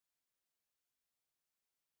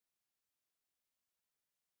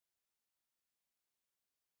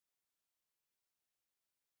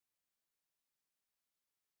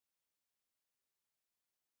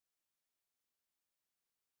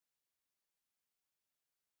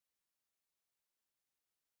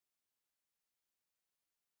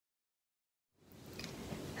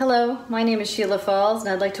Hello, my name is Sheila Falls, and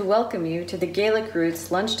I'd like to welcome you to the Gaelic Roots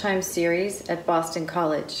Lunchtime Series at Boston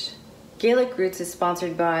College. Gaelic Roots is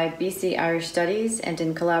sponsored by BC Irish Studies and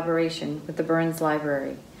in collaboration with the Burns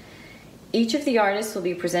Library. Each of the artists will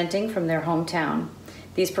be presenting from their hometown.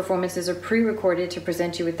 These performances are pre-recorded to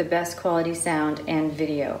present you with the best quality sound and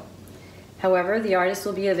video. However, the artists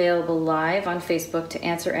will be available live on Facebook to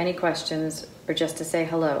answer any questions or just to say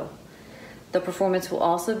hello. The performance will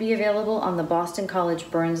also be available on the Boston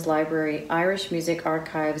College Burns Library Irish Music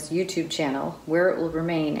Archives YouTube channel, where it will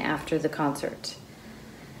remain after the concert.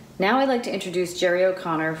 Now I'd like to introduce Gerry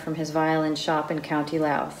O'Connor from his violin shop in County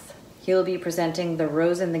Louth. He will be presenting The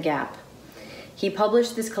Rose in the Gap. He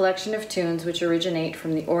published this collection of tunes which originate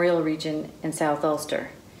from the Oriel Region in South Ulster.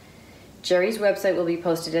 Gerry's website will be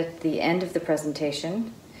posted at the end of the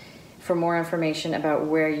presentation for more information about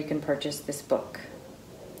where you can purchase this book.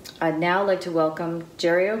 I'd now like to welcome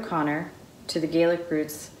Gerry O'Connor to the Gaelic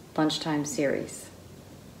Roots Lunchtime Series.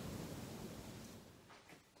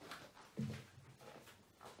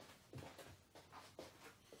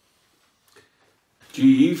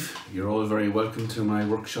 Jeeve, you're all very welcome to my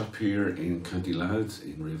workshop here in County Louth,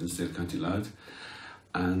 in Ravensdale, County Louth.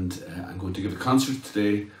 And I'm going to give a concert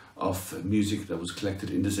today of music that was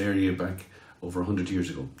collected in this area back over 100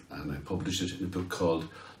 years ago. And I published it in a book called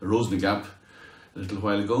The Rose in the Gap a little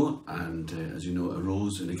while ago. And as you know, a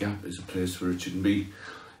rose in a gap is a place where it shouldn't be.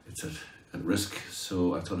 It's at risk.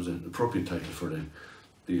 So I thought it was an appropriate title for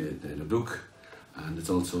the book. And it's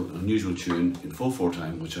also an unusual tune in 4/4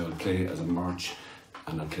 time, which I will play as a march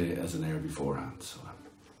and I'll play as an air beforehand. So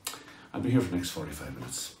I'll be here for the next 45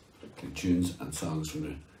 minutes. Play tunes and songs from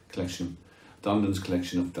the collection, Donlan's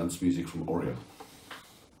collection of dance music from Oriel.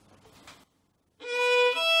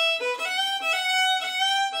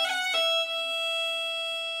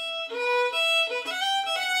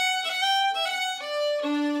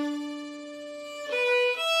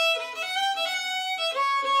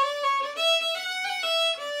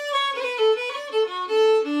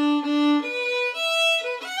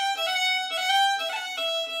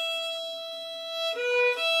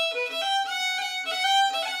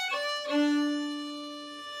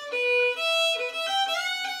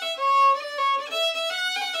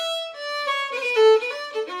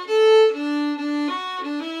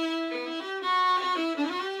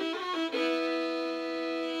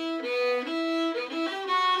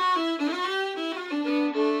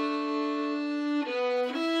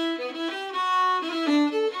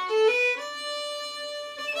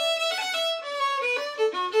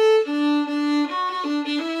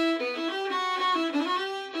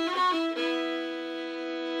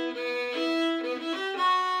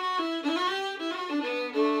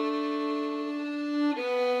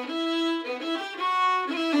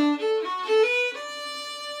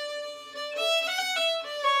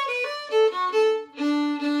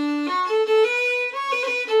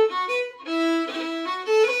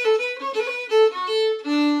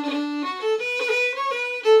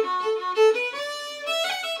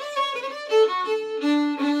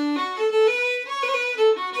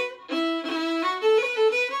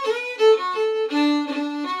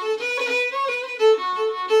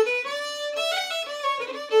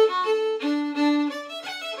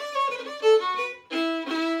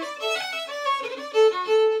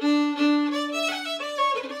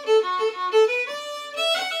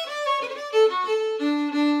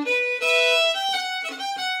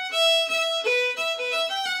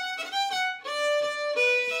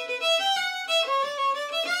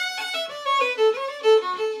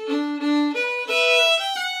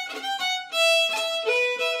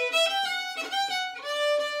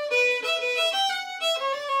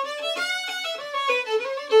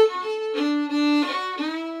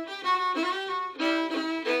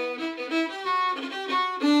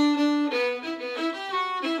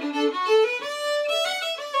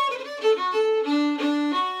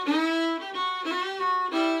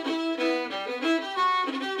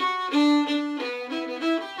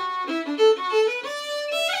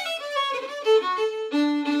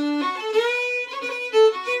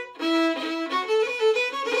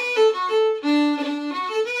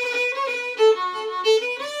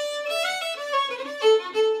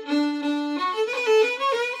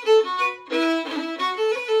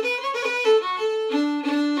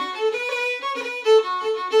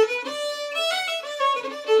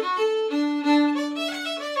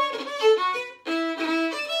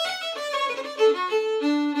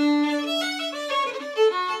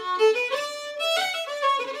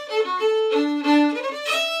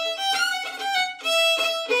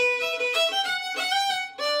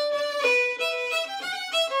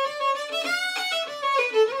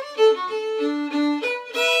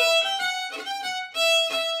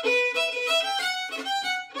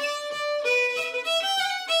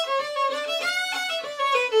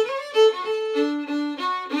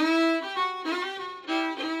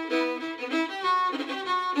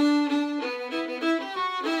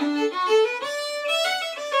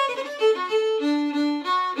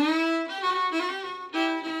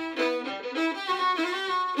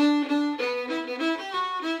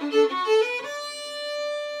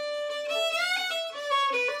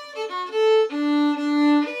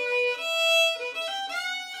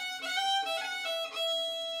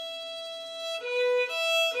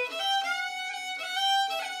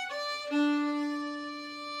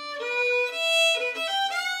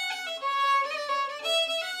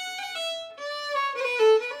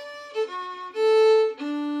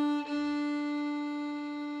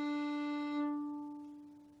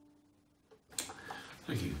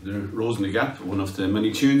 Thank you. The Rose in the Gap, one of the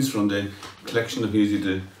many tunes from the collection of music,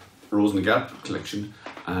 the Rose in the Gap collection,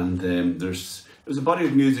 and there's a body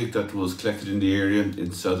of music that was collected in the area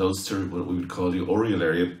in South Ulster, what we would call the Oriel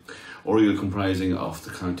area. Oriel comprising of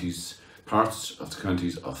parts of the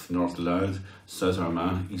counties of North Louth, South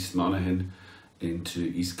Armagh, East Monaghan, into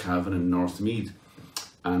East Cavan and North Meath.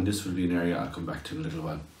 And this will be an area I'll come back to in a little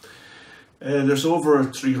while. There's over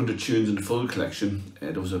 300 tunes in the full collection.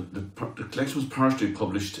 The collection was partially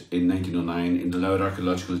published in 1909 in the Louth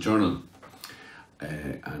Archaeological Journal.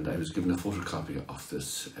 And I was given a photocopy of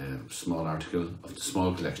this small article, of the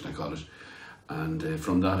small collection I call it. And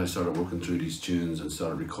from that I started working through these tunes and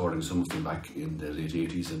started recording some of them back in the late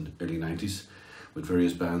 80s and early 90s with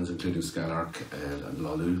various bands, including Skylark and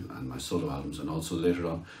Lugh and my solo albums, and also later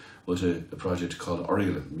on with a project called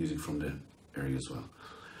Oriel, music from the area as well.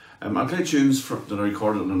 I play tunes that I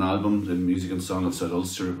recorded on an album, the Music and Song of South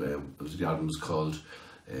Ulster. The album was called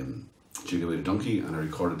Jig Away the Donkey, and I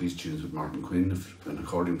recorded these tunes with Martin Quinn, an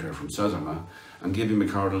accordion player from South Armagh, and Gaby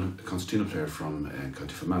McCardle, a concertina player from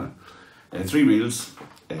County Fermanagh. 3 reels,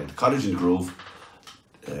 The Cottage in the Grove,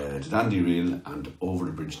 The Dandy Reel, and Over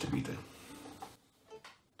the Bridge to Beatha.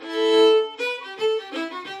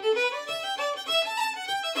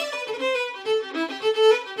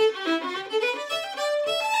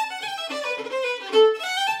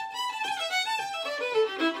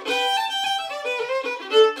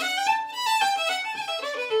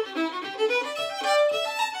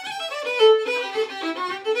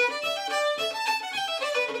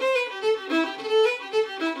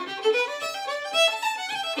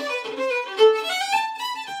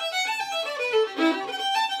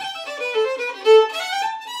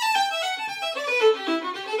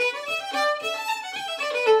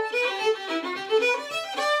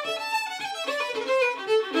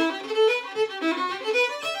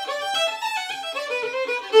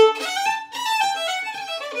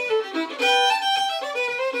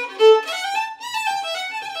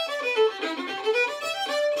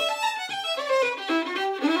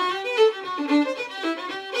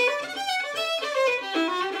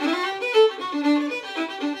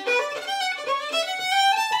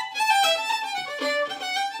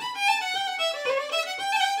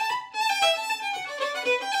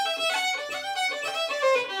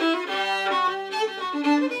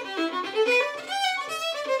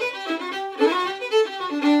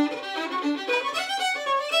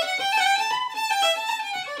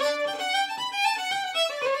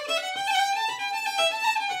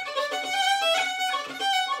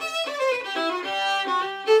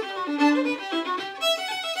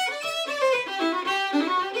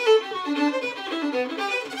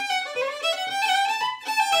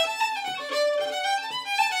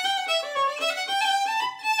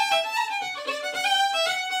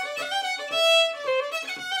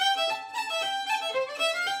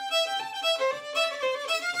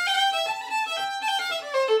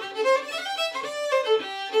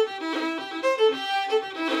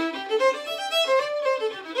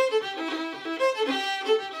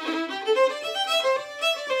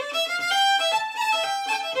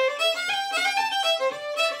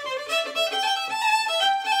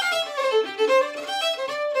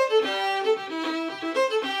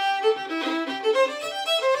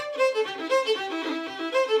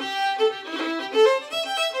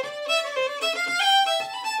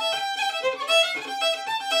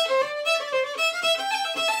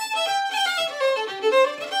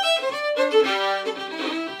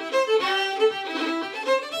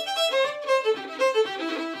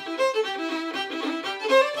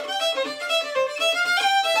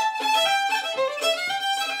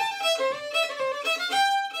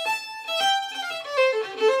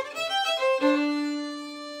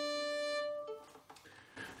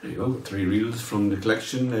 There you go, 3 reels from the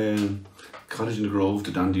collection. Cottage in the Grove,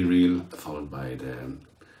 The Dandy Reel, followed by the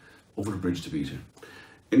Over the Bridge to Beatha.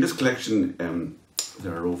 In this collection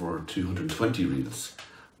there are over 220 reels,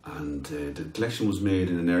 and the collection was made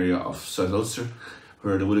in an area of South Ulster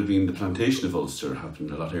where there would have been the plantation of Ulster happened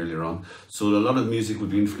a lot earlier on. So a lot of music would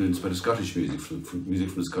be influenced by the Scottish music, from music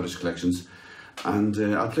from the Scottish collections. And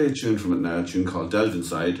I'll play a tune from it now, a tune called Delve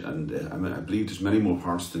Inside, and I believe there's many more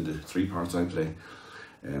parts than the 3 parts I play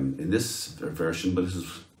in this version, but this is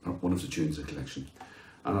one of the tunes in the collection.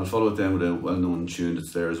 And I'll follow it then with a well-known tune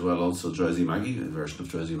that's there as well, also Drowsy Maggie, a version of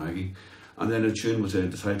Drowsy Maggie, and then a tune with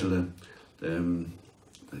the title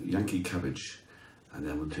Yankee Cabbage, and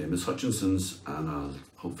then we'll play Miss Hutchinson's, and I'll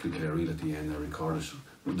hopefully play a reel at the end. I recorded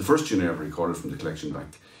the first tune I ever recorded from the collection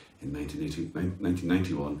back in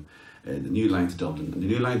 1991, the New Line to Dublin. And the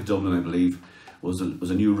New Line to Dublin, I believe, was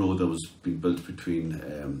a new road that was being built between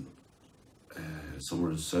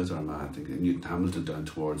somewhere in South Armagh, I think, in Newton Hamilton down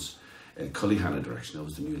towards Cullyhanna direction. That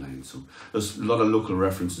was the new line. So there's a lot of local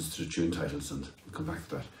references to the tune titles, and we'll come back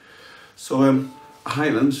to that. So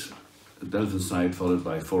Highland, Delvin Side, followed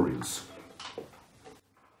by Four Reels.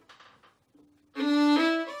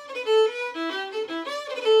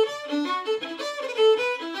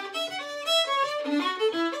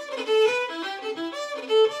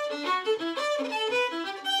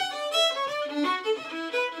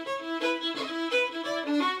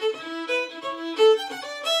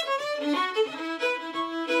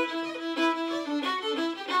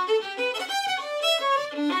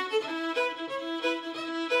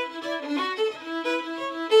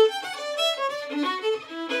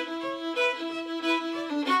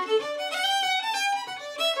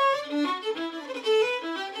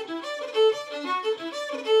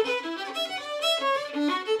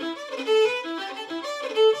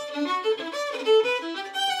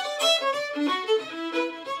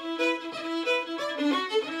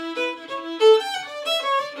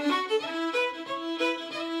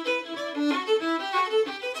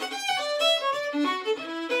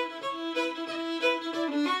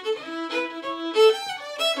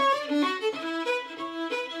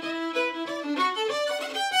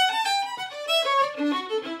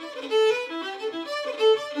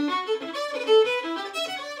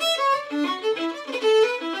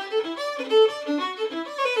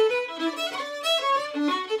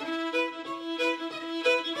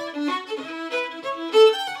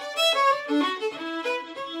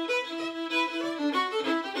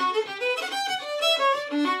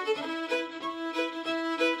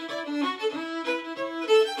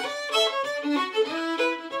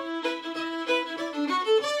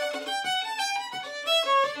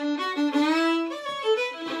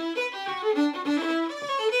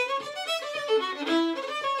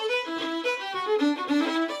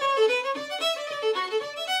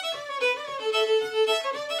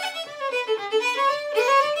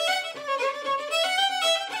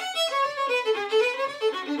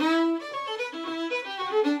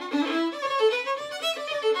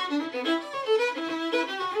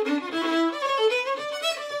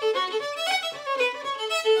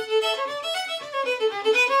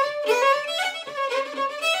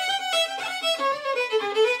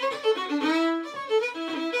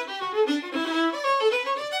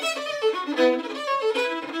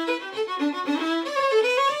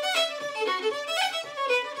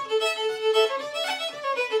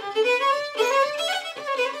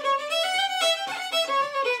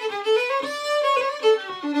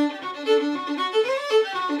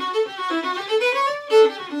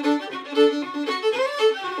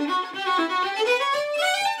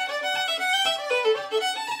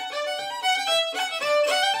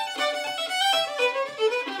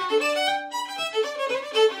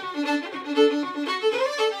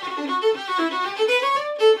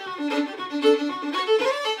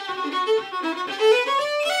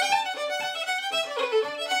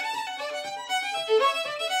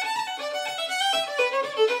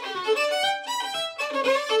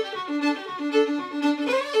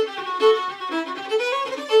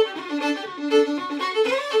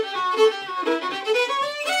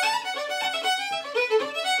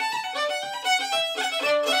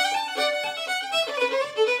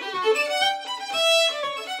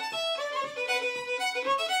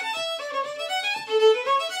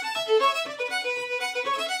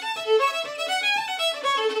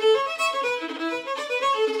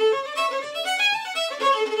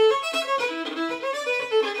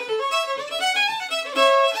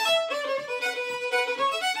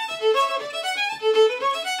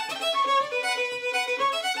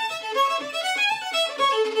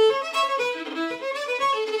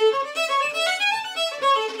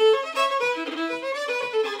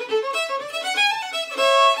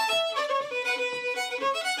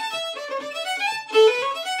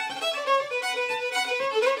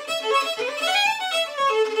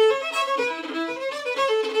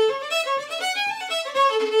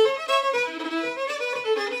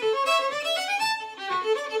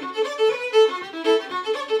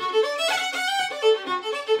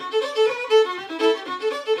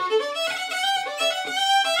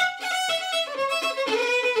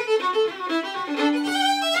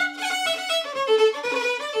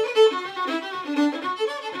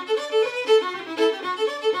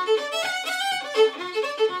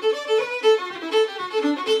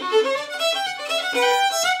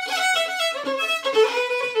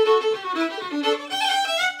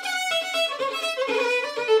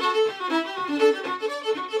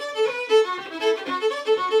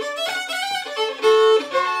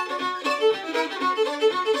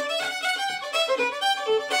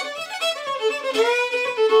 Yeah.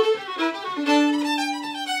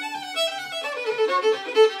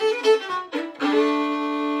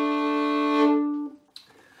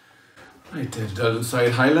 Delvin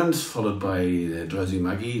Side Highland, followed by Drowsy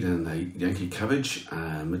Maggie, then Yankee Cabbage,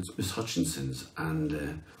 Miss Hutchinson's,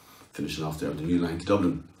 and finishing off there with the New Line to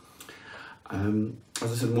Dublin.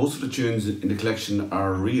 As I said, most of the tunes in the collection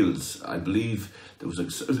are reels. I believe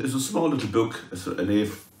it's a small little book, it's an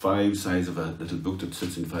A5 size of a little book that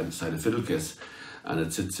sits inside a fiddle case, and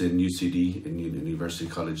it sits in UCD in University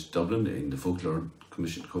College Dublin in the Folklore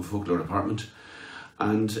Department.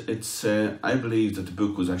 And it's I believe that the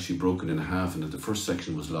book was actually broken in half and that the first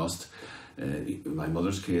section was lost. In my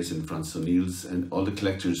mother's case, in Francis O'Neill's, and all the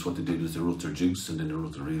collectors, what they did was they wrote their jigs, and then they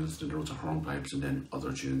wrote their reels, then they wrote their hornpipes, and then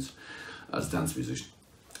other tunes as dance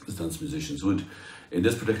musicians would. In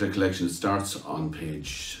this particular collection, it starts on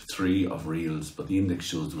page 3 of reels, but the index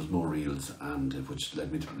shows there was more reels, and which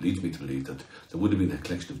leads me to believe that there would have been a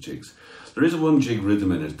collection of jigs. There is one jig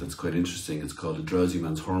rhythm in it that's quite interesting. It's called A Drowsy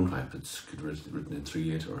Man's Hornpipe. It's written in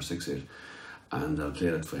 3/8 or 6/8, and I'll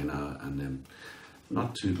play that for you now. And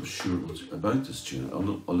not too sure much about this tune,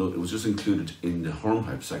 although it was just included in the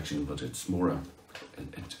hornpipe section, but it's more a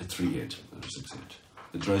 3/8 or 6/8.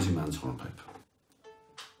 The Drowsy Man's Hornpipe.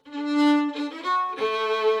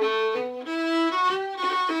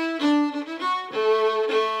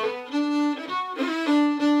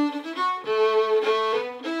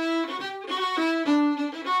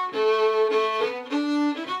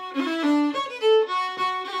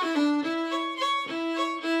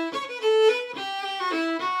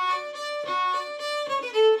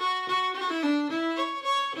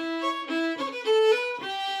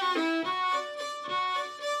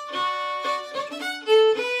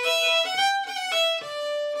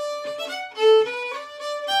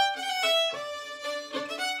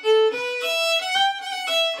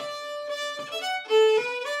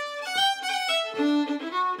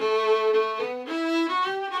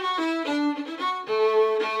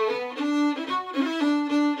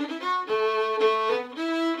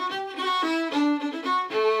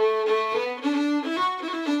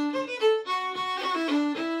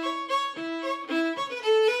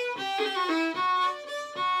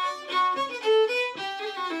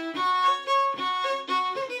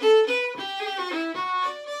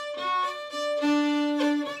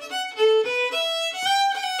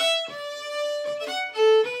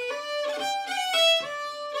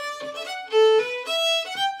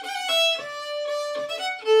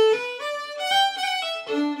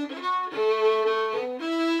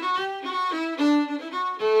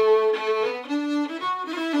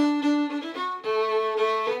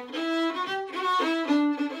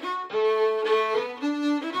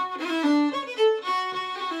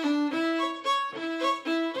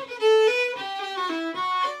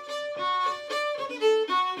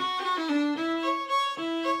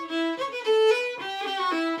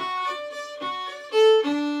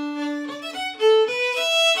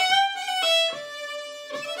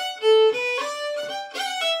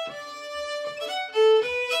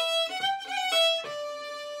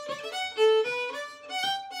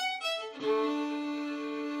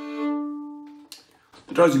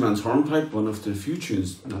 The Drowsy Man's Hornpipe, one of the few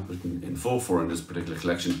tunes not written in 4/4 in this particular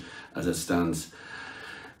collection as it stands.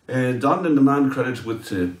 Don and the man credited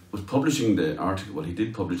with publishing the article. Well, he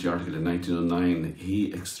did publish the article in 1909.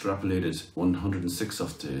 He extrapolated 106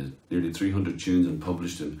 of the nearly 300 tunes and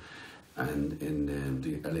published them in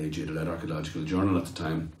the LAG, the Lead Archaeological Journal at the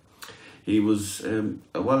time. He was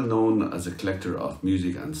well known as a collector of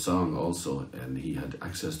music and song also, and he had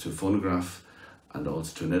access to a phonograph and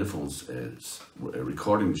also to an Ediphone's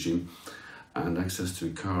recording machine and access to a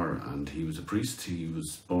car, and he was a priest. He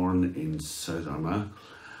was born in South Armagh,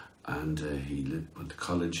 and he went to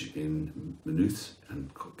college in Maynooth and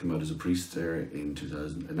came out as a priest there in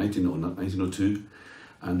 1902,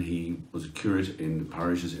 and he was a curate in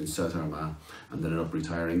parishes in South Armagh and ended up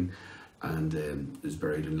retiring and is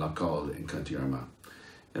buried in Lugh in County Armagh.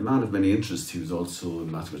 A man of many interests, he was also a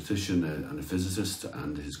mathematician and a physicist,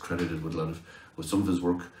 and he's credited with some of his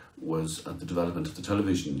work was at the development of the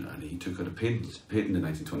television, and he took out a patent in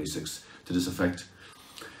 1926 to this effect.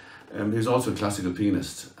 He was also a classical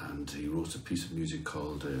pianist, and he wrote a piece of music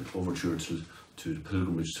called Overture to the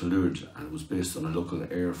Pilgrimage to Lourdes, and it was based on a local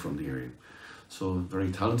air from the area. So, a very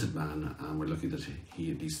talented man, and we're lucky that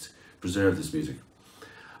he at least preserved this music.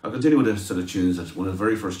 I'll continue with a set of tunes. That's one of the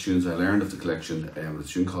very first tunes I learned of the collection. It's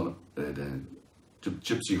a tune called the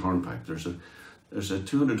Gypsy Hornpipe. There's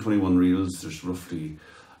 221 reels. There's roughly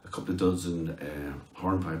a couple of dozen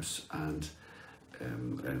hornpipes, and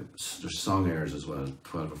there's song airs as well,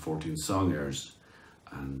 12 or 14 song airs,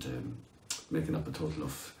 and making up a total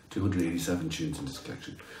of 287 tunes in this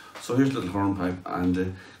collection. So here's a little hornpipe,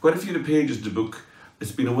 and quite a few of the pages of the book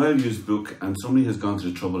It's been a well-used book, and somebody has gone to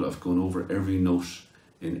the trouble of going over every note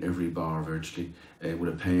in every bar virtually with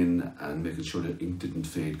a pen and making sure the ink didn't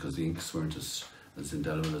fade, because the inks weren't as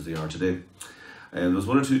indelible as they are today. There was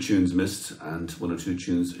one or two tunes missed, and one or two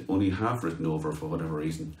tunes only half written over for whatever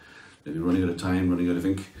reason. Maybe running out of time, running out of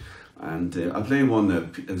ink. And I'll play one,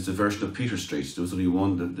 it's a version of Peter Street. There was only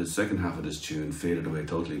one, the second half of this tune faded away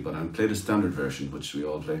totally, but I'll play the standard version, which we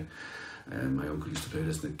all play. My uncle used to play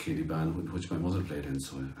this in the kiddie band, which my mother played in,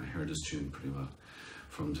 so I heard this tune pretty well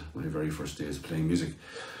from my very first days of playing music.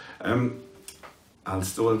 I'll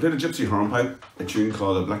play the Gypsy Hornpipe, a tune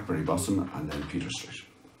called A Blackberry Blossom, and then Peter Street.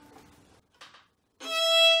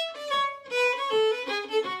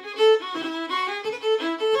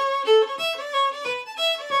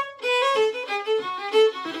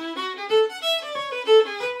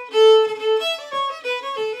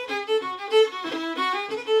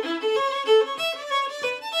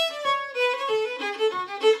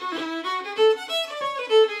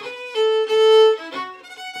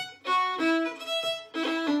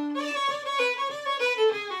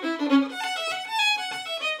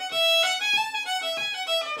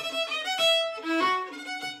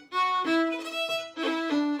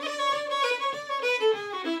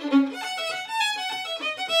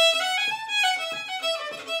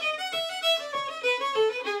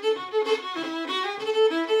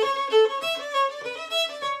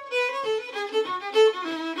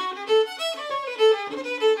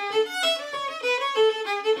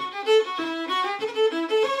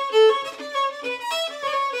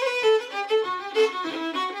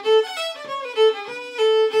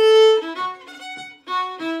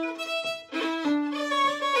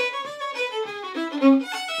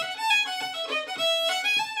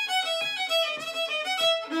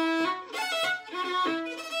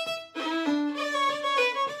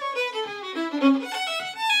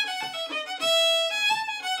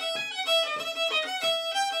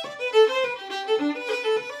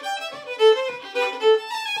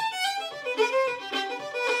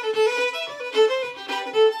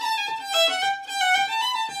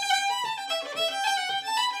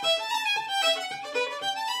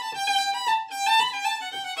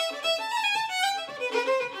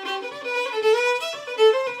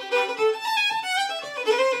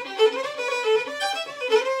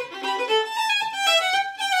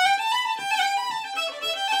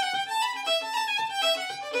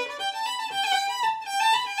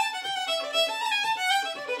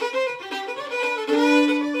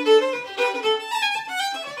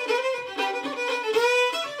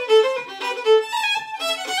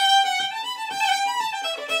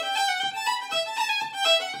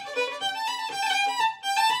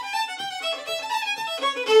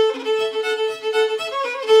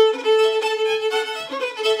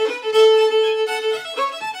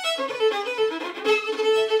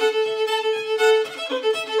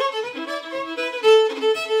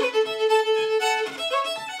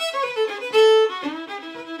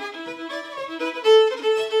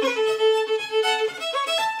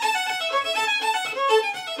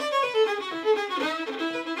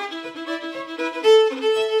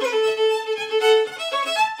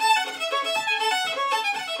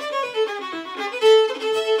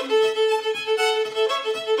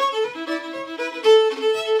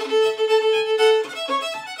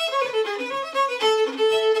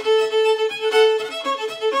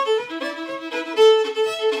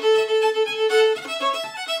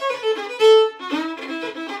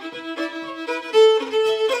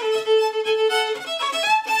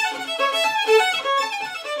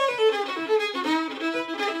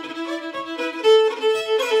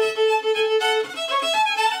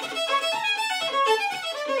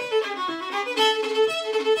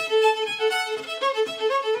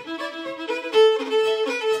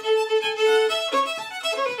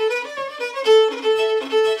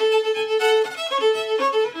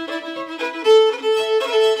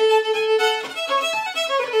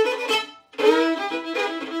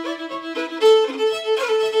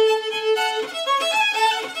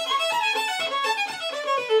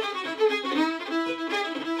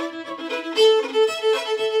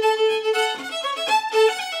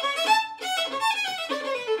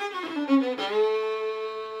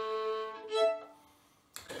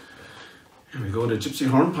 The Gypsy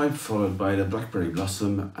Hornpipe, followed by the Blackberry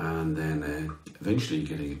Blossom, and then eventually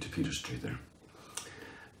getting into Peter Street there.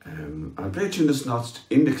 I'll play a tune that's not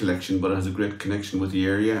in the collection, but it has a great connection with the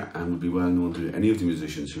area and would be well known to any of the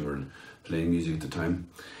musicians who are playing music at the time.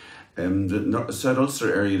 The South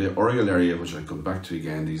Ulster area, the Oriel area, which I'll come back to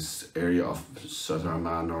again, this area of South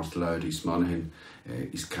Armagh, North Louth, East Monaghan,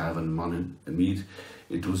 East Cavan, Monaghan and Meath,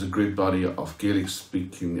 it was a great body of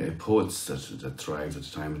Gaelic-speaking poets that thrived at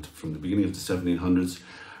the time, from the beginning of the 1700s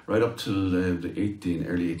right up till the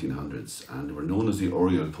early 1800s, and they were known as the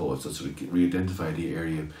Oriel poets. That's what re-identified the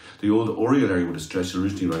area. The old Oriel area would have stretched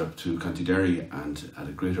originally right up to County Derry and had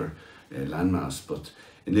a greater landmass, but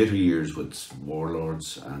in later years, with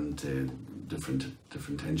warlords and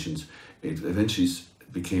different tensions, it eventually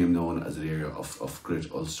became known as the area of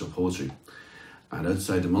great Ulster poetry. And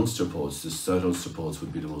outside the Munster poets, the South Ulster poets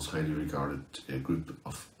would be the most highly regarded group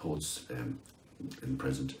of poets in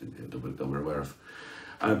present that we're aware of.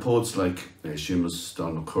 Poets like Seamus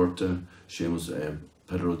Donald McCurta, Seamus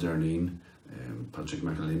Pedro Derneen, Patrick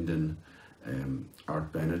McAlinden,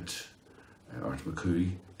 Art Bennett, Art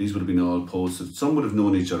McCooey. These would have been all poets that some would have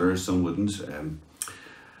known each other, some wouldn't.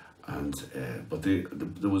 But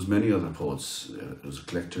there was many other poets. There was a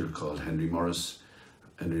collector called Henry Morrissey,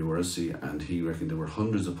 and he reckoned there were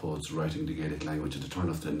hundreds of poets writing the Gaelic language at the turn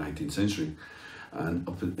of the 19th century. And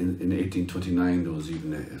up in 1829, there was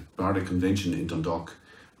even a Bardic convention in Dundalk,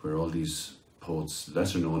 where all these poets,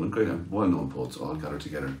 lesser known and great well-known poets, all gathered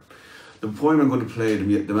together. The poem I'm going to play,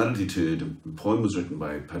 the melody to, the poem was written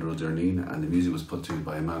by Pedro Derneen, and the music was put to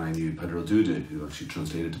by a man I knew, Pedro Duda, who actually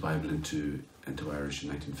translated the Bible into Irish in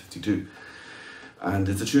 1952. And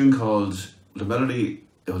it's a tune called, the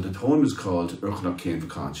poem is called Urchnach Céin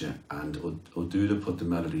Vacantia, and O'Duda put the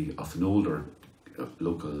melody of an older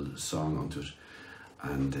local song onto it,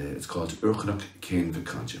 and it's called Urchnach Céin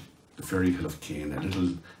Vacantia. The fairy hill of Cain, a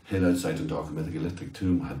little hill outside Dundalk, a megalithic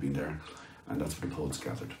tomb had been there, and that's where the poets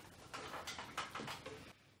gathered.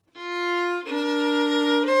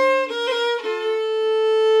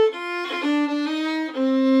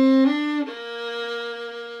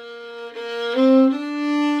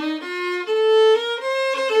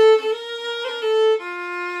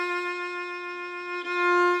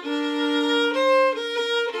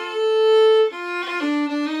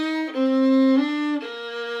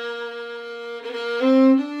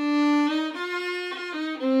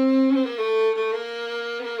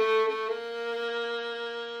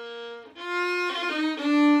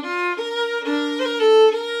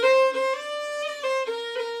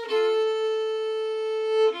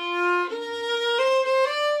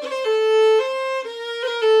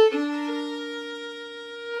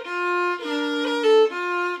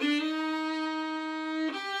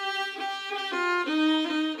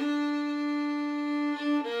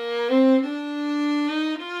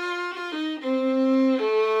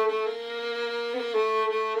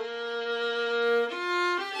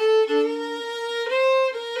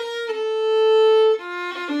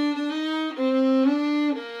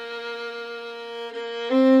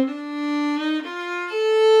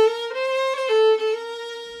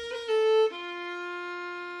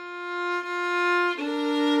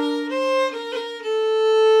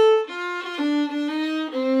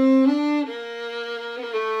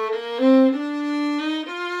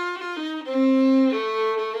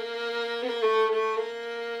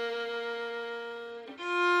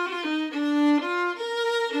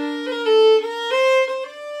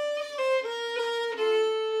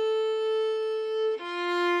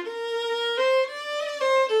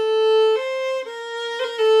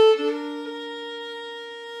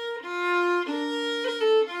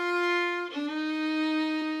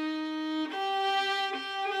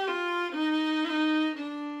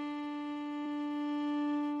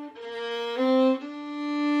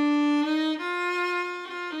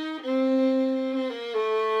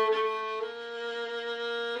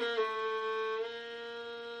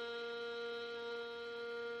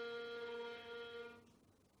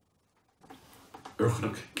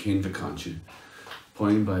 Urchnach Céin Vacantia,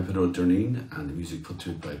 poem by Pedro Derneen, and the music put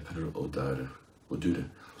to it by Pedro O'Duda.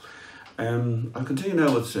 I'll continue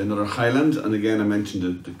now with another Highland, and again I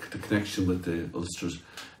mentioned the connection with the Ulsters,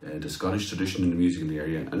 the Scottish tradition in the music in the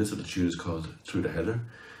area, and this other tune is called Through the Heather.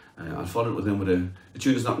 I'll follow it with a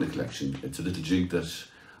tune that's not in the collection. It's a little jig that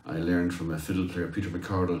I learned from a fiddle player, Peter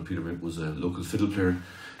McCardle. Peter was a local fiddle player,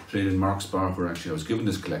 played in Marks Bar, where actually I was given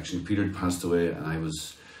this collection. Peter had passed away, and I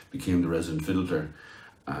became the resident fiddle player,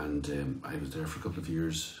 and I was there for a couple of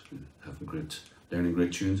years, learning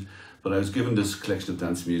great tunes. But I was given this collection of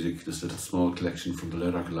dance music, this little small collection from the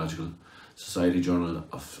Lugh Archaeological Society Journal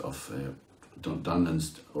of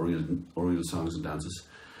Donlan's Oriel songs and dances,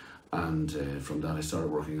 and from that I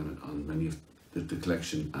started working on many of the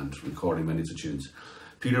collection and recording many of the tunes.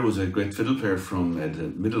 Peter was a great fiddle player from the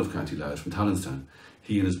middle of County Louth, from Talonstown.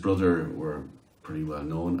 He and his brother were pretty well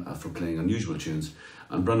known for playing unusual tunes.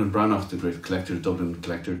 And Brendan Branagh, the great collector, Dublin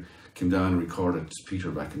collector, came down and recorded Peter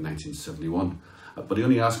back in 1971. But he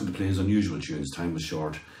only asked him to play his unusual tunes. Time was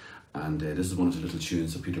short, and this is one of the little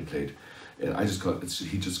tunes that Peter played. I just got it.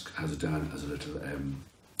 He just has it down as a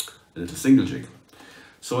little single jig.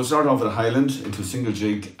 So we'll start off with a Highland into a single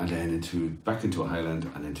jig, and then back into a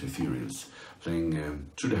Highland and into a few reels, playing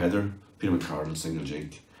Through the Heather, Peter McCardle single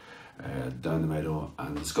jig, Down the Meadow,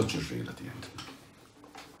 and the Scutcher's reel at the end.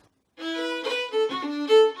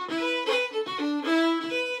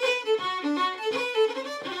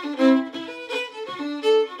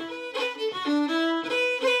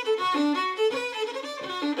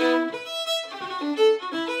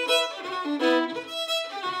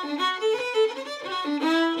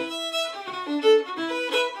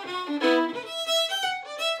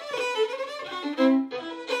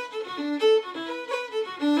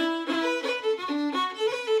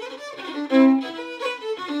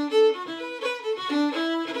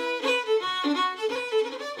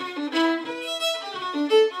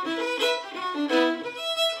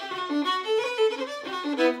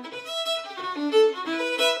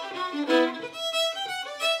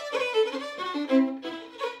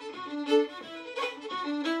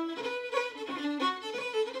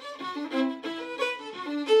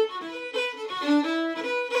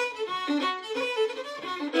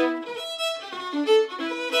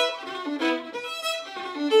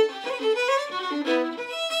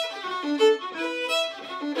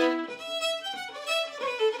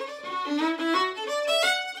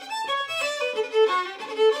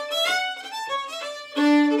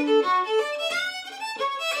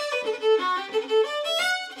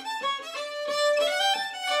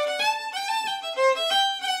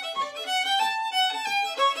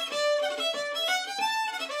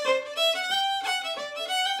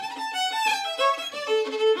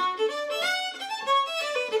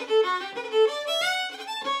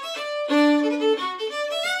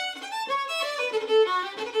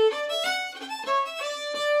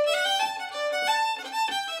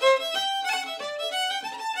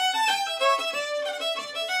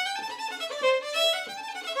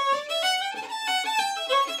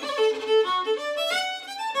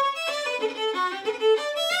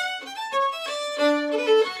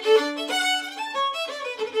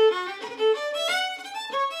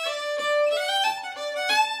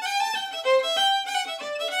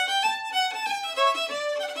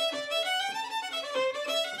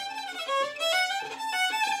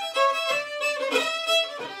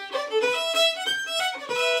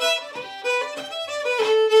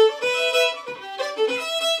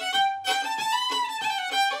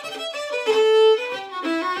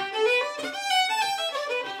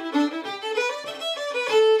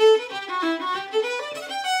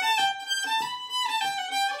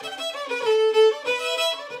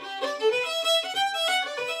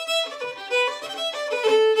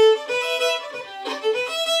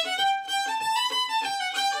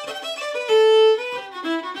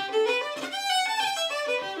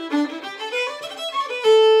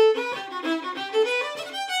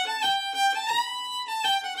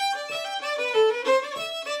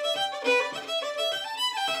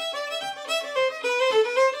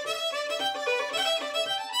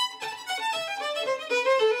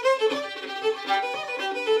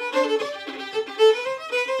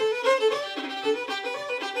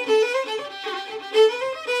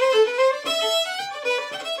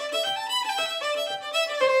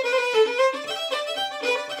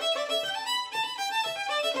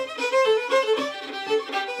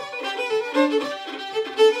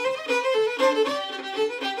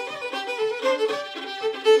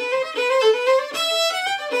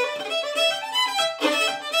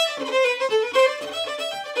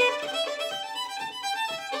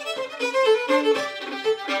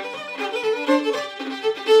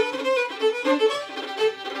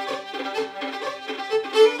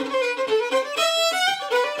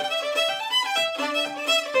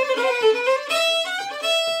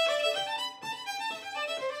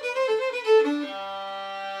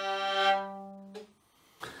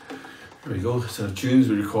 There we go, so tunes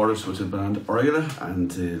we recorded with the band Oriel, and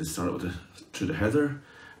it started with Through the Heather,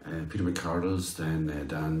 Peter McCardle's, then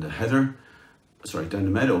Down the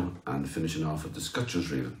Meadow, and finishing off with the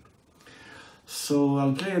Scutcher's reel. So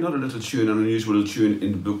I'll play another little tune, an unusual little tune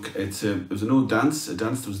in the book. It was an old dance, a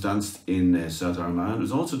dance that was danced in South Armagh. It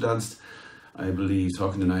was also danced, I believe,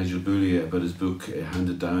 talking to Nigel Boulier about his book,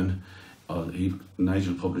 Handed Down.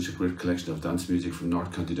 Nigel published a great collection of dance music from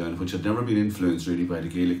North County Down, which had never been influenced really by the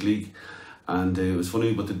Gaelic League. And it was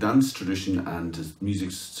funny, but the dance tradition and the music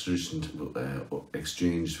tradition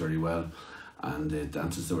exchanged very well. and the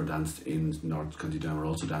dances that were danced in North County Down were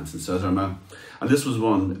also danced in South Armagh. And this was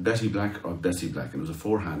one, Betty Black or Bessie Black, and it was a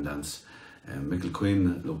four-hand dance. Michael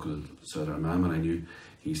Quinn, local South Armagh man I knew,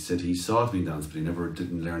 he said he saw it being danced, but he never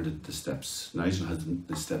didn't learn the steps. Nigel has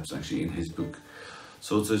the steps actually in his book.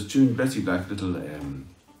 So it's a tune, Bessie Black, little dance,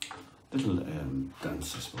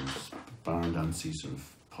 I suppose, barn dancey, sort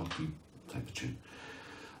of poppy type of tune.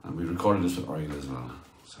 And we recorded this with Oriel as well.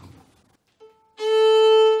 So.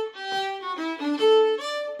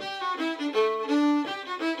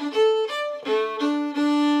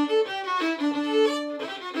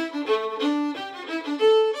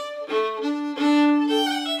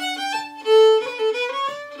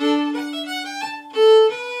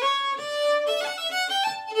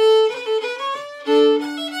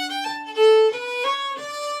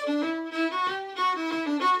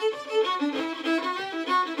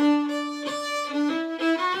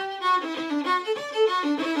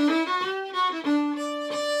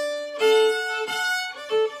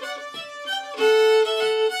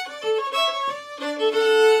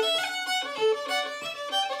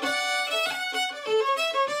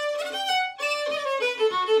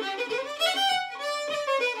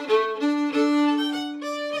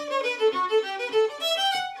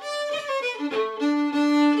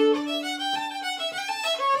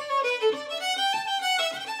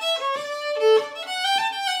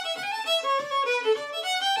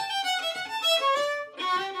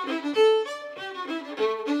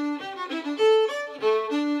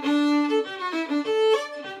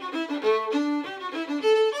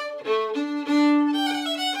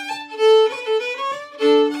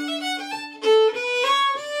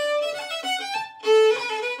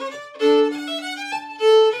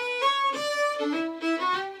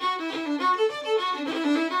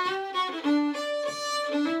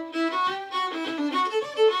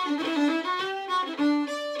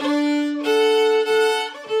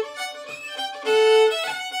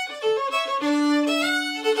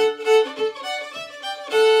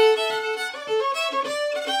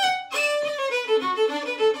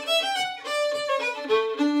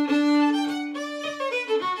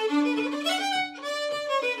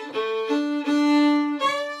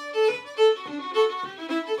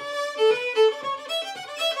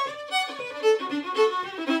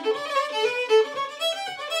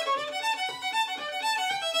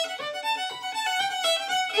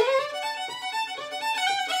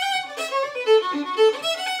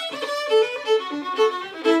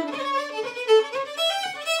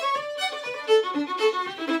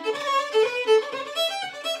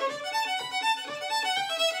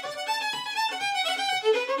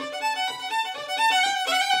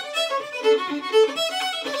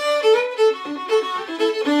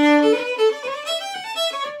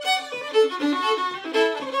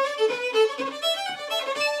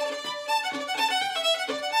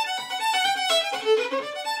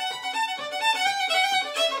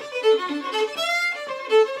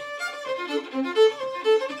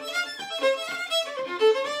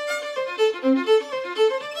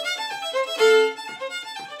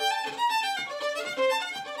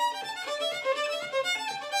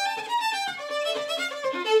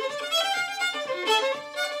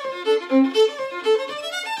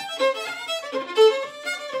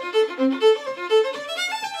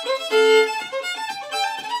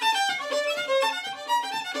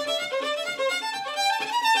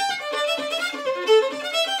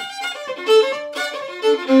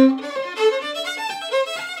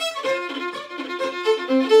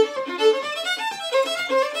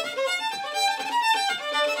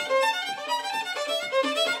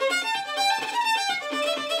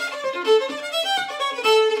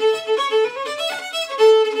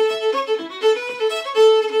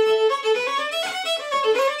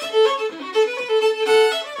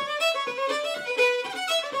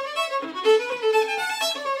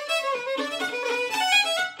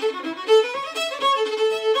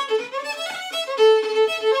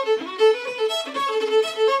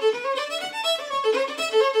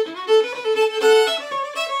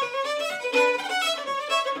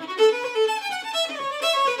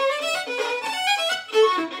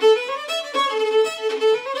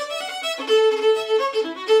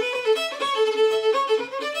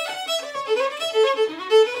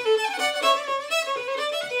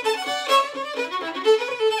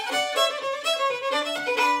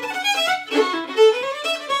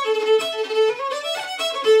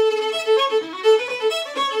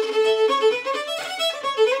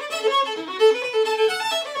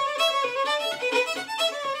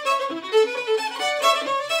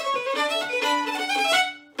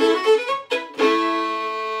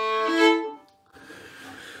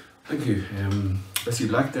 Thank you. Bessie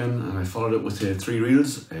Black then, and I followed it with 3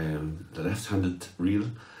 reels, the left-handed reel,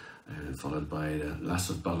 followed by the Lass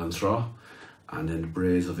of Ballantrae, and then the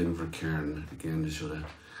Braes of Invercairn, again to show the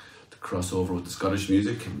crossover with the Scottish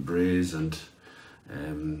music, Braes and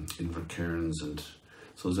Invercairns, and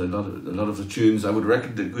so there's a lot of the tunes. I would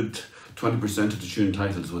reckon a good 20% of the tune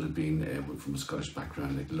titles would have been from a Scottish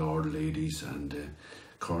background, like Lord, Ladies and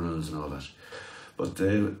Colonels and all that. But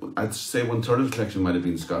I'd say 1/3 of the collection might have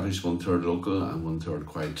been Scottish, 1/3 local, and 1/3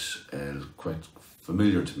 quite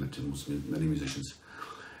familiar to many musicians.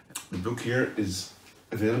 The book here is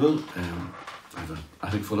available. I have an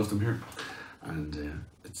attic full of them here, and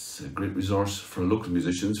it's a great resource for local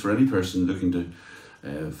musicians, for any person looking to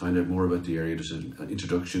find out more about the area. There's an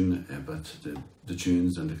introduction about the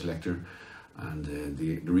tunes and the collector, and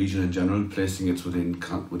the region in general, placing it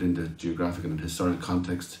within the geographic and historical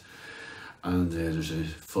context. And there's a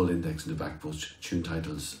full index in the back, both tune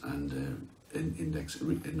titles and a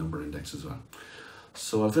number index as well.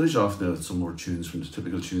 So I'll finish off now with some more tunes from the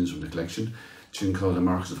typical tunes from the collection. A tune called The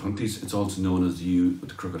Marquis of Huntly's. It's also known as the Ewe with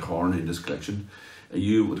the Crooked Horn in this collection. A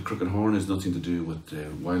ewe with a crooked horn has nothing to do with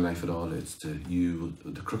wildlife at all. It's the ewe.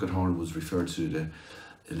 The crooked horn was referred to the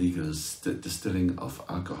illegal distilling of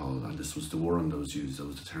alcohol, and this was the word that was used. That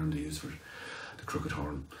was the term they used for the crooked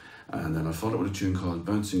horn. And then I followed it with a tune called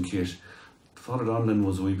Bouncing Kate. Father Donlan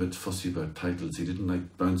was a wee bit fussy about titles. He didn't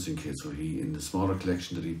like Bouncing Kate, so in the smaller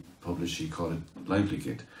collection that he published, he called it Lively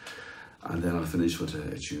Kate. And then I'll finish with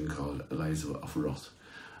a tune called Eliza of Roth.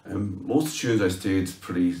 Most tunes I stayed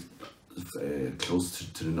pretty close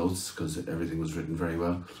to the notes because everything was written very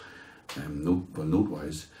well,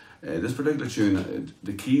 note-wise. This particular tune,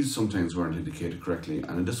 the keys sometimes weren't indicated correctly,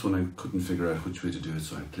 and in this one I couldn't figure out which way to do it,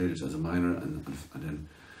 so I played it as a minor and then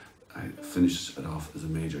I finished it off as a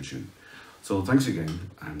major tune. So thanks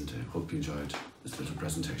again, and hope you enjoyed this little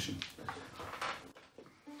presentation.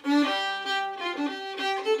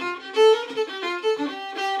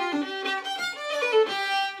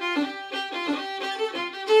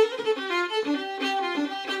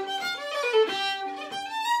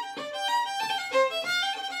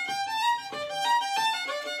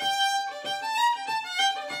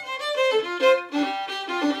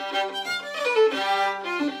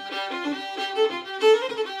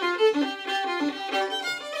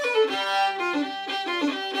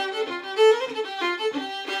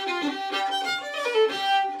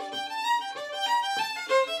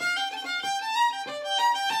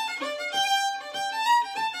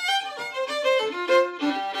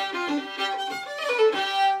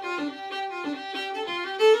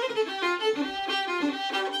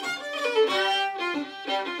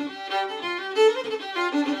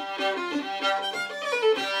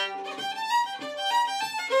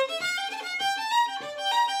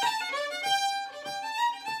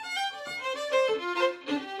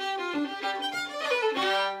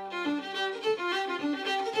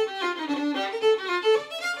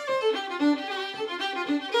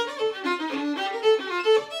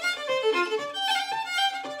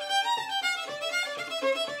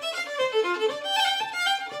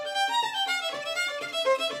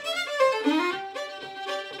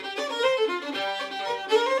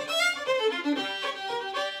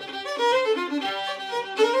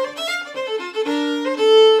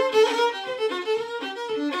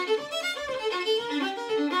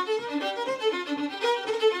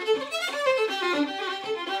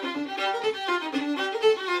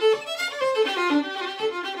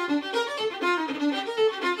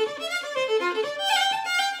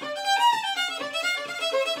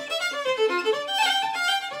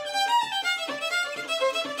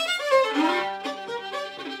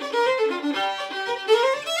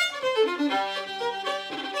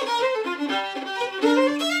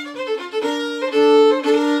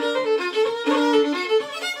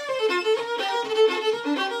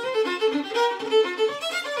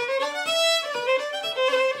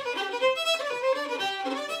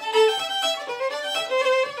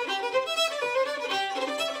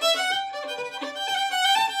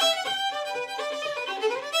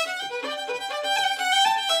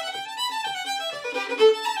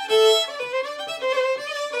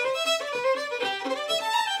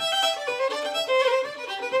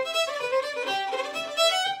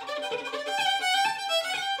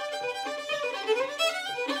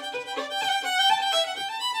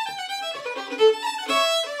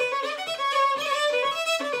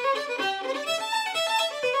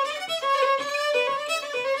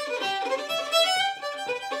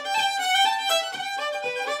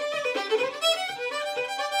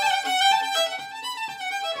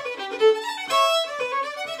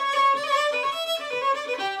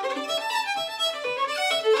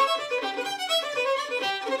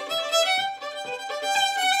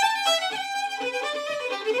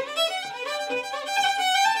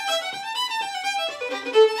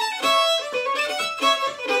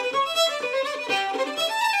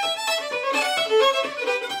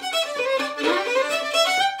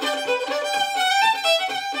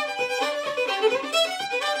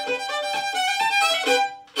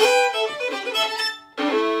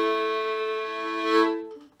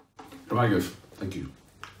 Thank you.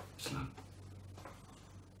 Slán.